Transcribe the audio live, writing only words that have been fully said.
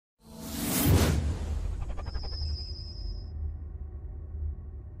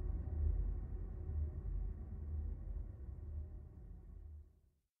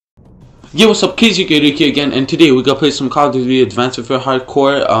Yo, what's up, KrazyKreator here again, and today we're gonna play some Call of Duty Advanced Warfare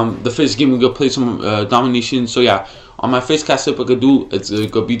Hardcore. The first game we're gonna play some domination. So yeah, on my first cast up, it's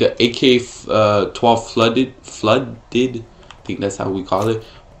gonna be the AK12 Flooded. I think that's how we call it.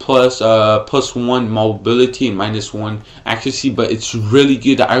 Plus +1 mobility and -1 accuracy, but it's really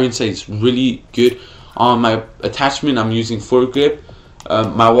good. The iron sight is really good. On my attachment, I'm using foregrip.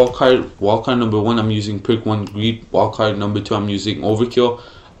 My wildcard number 1, I'm using perk 1 greed. Wildcard number 2, I'm using overkill.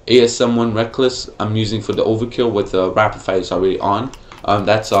 ASM1 reckless, I'm using for the overkill with the rapid fire is already on.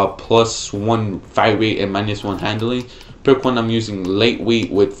 That's +1 fire rate and -1 handling. Perk 1, I'm using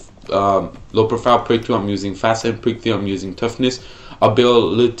lightweight with low profile. Perk 2, I'm using fast, and perk 3, I'm using toughness.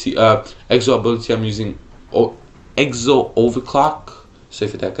 Ability, exo ability, I'm using exo overclock. Sorry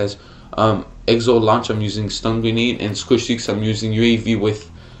for that, guys. Exo launch, I'm using stun grenade, and squish streaks, I'm using UAV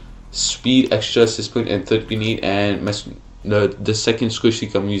with speed, extra assist point, and third grenade, and the second squish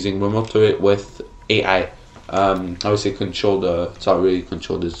streak, I'm using remote turret with AI. I would say controlled. It's already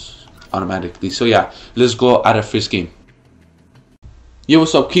controlled this automatically. So yeah, let's go at our first game. Yo,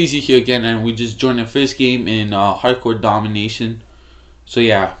 what's up, Krazy here again, and we just joined our first game in hardcore domination. So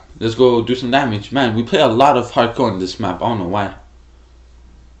yeah, let's go do some damage. Man, we play a lot of hardcore on this map. I don't know why.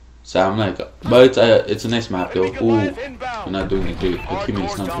 So I'm like, but it's a nice map though. Ooh, we're not doing it great. Our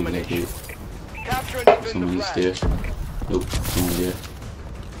teammate's not doing it great. Someone's there. Nope, someone there.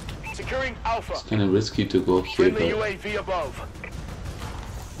 It's kind of risky to go here, but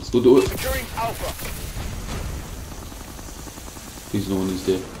let's go do it. Please, no one is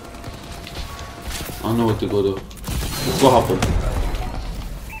there. I don't know what to go to. Let's go hop him.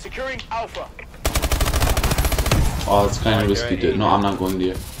 Oh, it's kind of risky to. No, I'm not going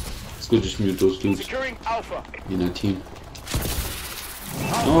there. Let's go just mute those dudes in our team.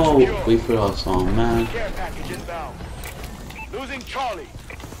 No, wait for us, oh man. Losing Charlie.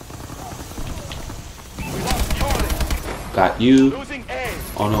 We lost Charlie. Got you. Losing A.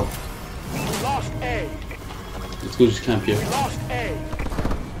 Oh no. We lost A. Let's go just camp here. We lost A.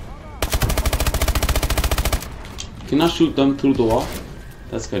 Can I shoot them through the wall?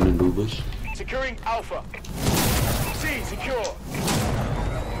 That's kind of noobish. Securing Alpha. C secure.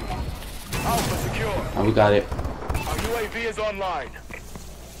 Alpha secure. Oh, we got it. Our UAV is online.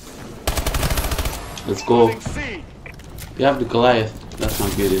 Let's go. Losing C. We have the Goliath. That's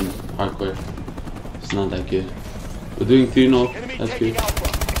not good in hardcore. It's not that good. We're doing 3-0. That's good. Alpha.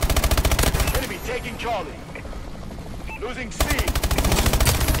 Enemy taking Charlie. Losing C.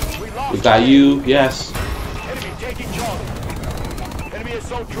 We got you. Yes. Enemy taking Charlie. Enemy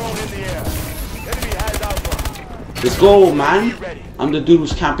assault drone in the air. Enemy has Alpha. Let's go, man. I'm the dude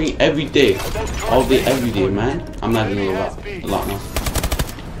who's camping every day. All day, every day, man. I'm not gonna a lot now.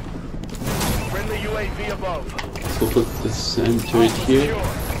 Friendly UAV above. Let's go put this center here.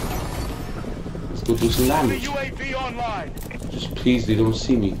 Let's go do some damage. Just please, they don't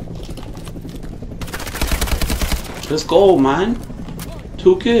see me. Let's go, man.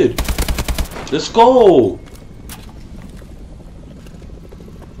 Too good. Let's go.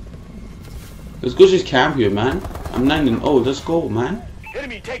 Let's go just camp here, man. I'm 9-0. Let's go, man.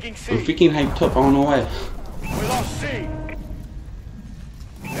 Enemy taking C. I'm freaking hyped up. I don't know why. We lost C.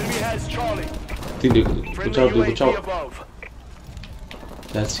 Enemy has Charlie. I think they watch out, watch out. Above.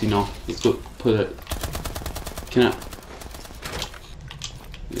 That's, you know, let's go put it. Can I?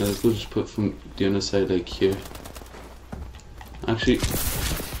 Yeah, let's go just put from the other side, like here. Actually,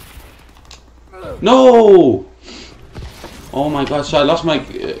 no! Oh my gosh, so I lost my.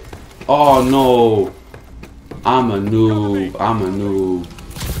 Oh no! I'm a noob. I'm a noob.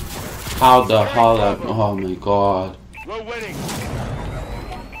 How the hell? Oh my god. We're winning.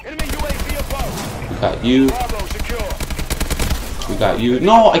 Enemy UAV above. We got you. Bravo secure. We got you.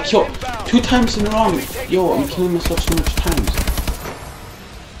 No, I killed 2 times in a row. Yo, I'm killing myself so much times.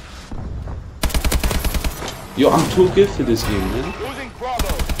 Yo, I'm too good for this game, man. Losing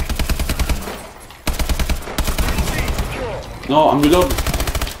Bravo. No, I'm reloading.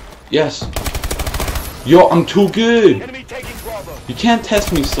 Yes. Yo, I'm too good. Enemy taking Bravo. You can't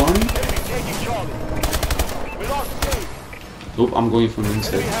test me, son. Enemy taking Charlie. We lost A. Nope, I'm going from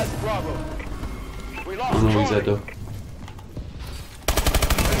inside. Enemy has Bravo. We lost I don't know where he's at Charlie. though.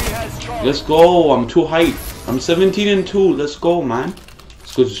 Enemy has Charlie. Let's go. I'm too hyped. I'm 17-2. Let's go, man.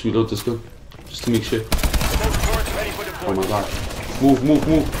 Let's go just reload this gun. Just to make sure. Oh my god. Move, move,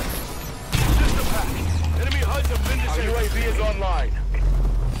 move. Enemy HUDs have been disabled. Our UAV is online.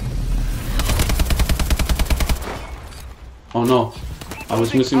 Oh no. I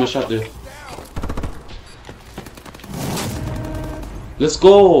was missing my shot there. Let's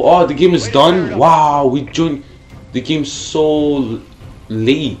go. Oh, the game is done. Wow, we joined the game so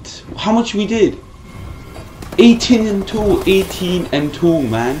late. How much we did? 18-2, 18-2,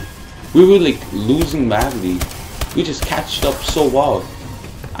 man. We were like losing badly. We just catched up so well.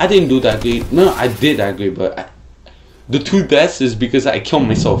 I didn't do that great. No, I did that great, but the 2 deaths is because I killed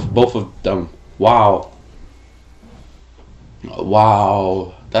myself. Both of them. Wow.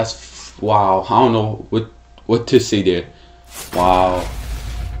 Wow. That's wow. I don't know what to say there. Wow.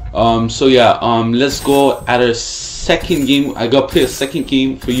 So yeah, let's go at a second game. I gotta play a second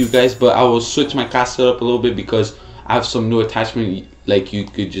game for you guys, but I will switch my class setup a little bit because I have some new attachment, like you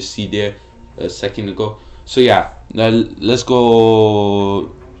could just see there a second ago. So yeah, now let's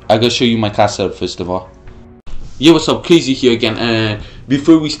go. I gotta show you my class setup first of all. Yo, what's up, Crazy here again, and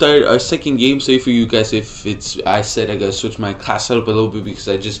before we start our second game, sorry for you guys if I said I gotta switch my class setup a little bit because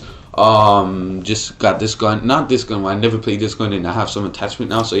I just got this gun, not this gun, I never played this gun and I have some attachment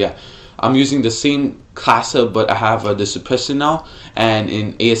now. So yeah, I'm using the same class setup, but I have the suppressor now, and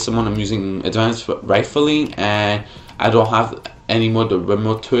in AS1 I'm using advanced rifling, and I don't have anymore the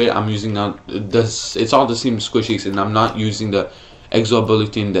remote turret. I'm using now this, it's all the same squishies, and I'm not using the exo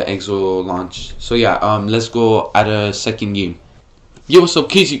ability and the exo launch. So yeah, let's go at a second game. Yo, what's up,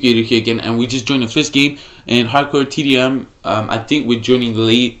 KrazyKreator here again, and we just joined the first game in hardcore TDM. I think we're joining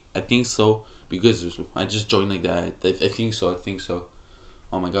late, I think so, because I just joined like that. I think so.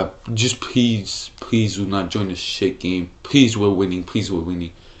 Oh my god, just please do not join this shit game. Please, we're winning.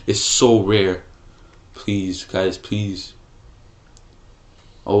 It's so rare. Please, guys, please.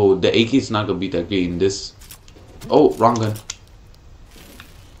 Oh, the AK is not gonna be that great in this. Oh, wrong gun.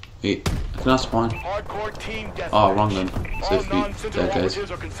 Wait, I cannot spawn. Oh, wrong gun. So that guys.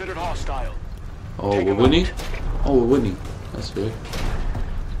 Oh, we're winning? Oh, we're winning. That's fair.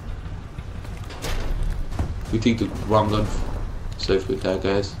 We take the wrong gun. Safe with that,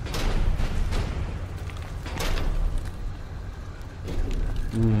 guys.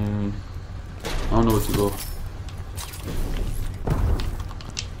 I don't know where to go.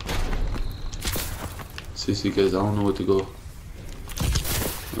 Seriously, guys, I don't know where to go.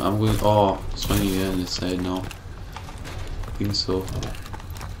 I'm going. Oh, it's funny, yeah, on this side now. I think so.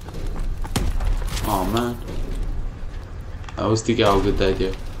 Oh man, I was thinking I would get that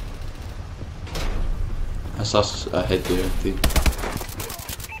here. I saw a head there, I think.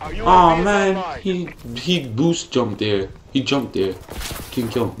 Oh man, he boost jumped there. He jumped there. Can't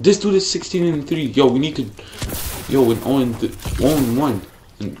kill him. This dude is 16-3. Yo, we need to. Yo, we're 0-1,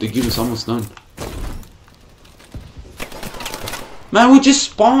 and the game is almost done. Man, we just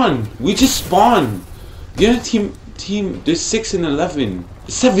spawned. The other team, they're 6-11,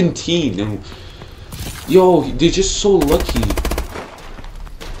 17, and yo, they're just so lucky.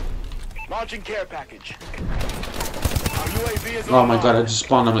 Launching care package. Oh my god, I just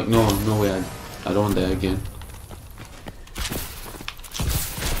spawned. I'm like, no way, I don't want that again.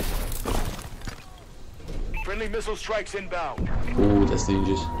 Friendly missile strikes inbound. Oh, that's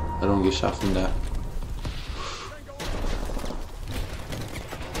dangerous. I don't get shot from that.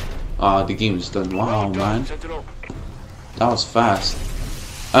 Ah, the game is done. Wow, man, that was fast.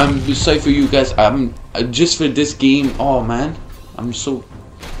 Sorry for you guys. Just for this game. Oh man, I'm so.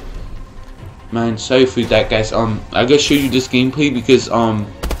 Man, sorry for that, guys. I gotta show you this gameplay because I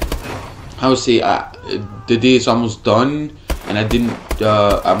would say the day is almost done, and I didn't.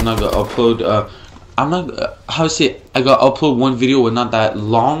 I'm not gonna upload. I'm not. How to say? I gotta upload one video, but not that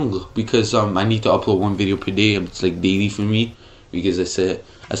long because I need to upload one video per day. It's like daily for me because I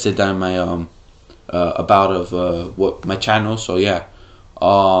said that in my about of what my channel. So yeah.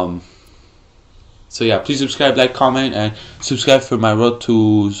 So yeah, please subscribe, like, comment, and subscribe for my road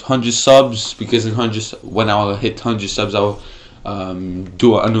to 100 subs, because when I'll hit 100 subs, I'll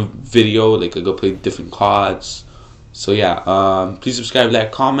do another video, like I go play different cards. So yeah, please subscribe,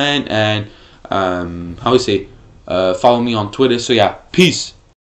 like, comment, and how we say, follow me on Twitter. So yeah, peace.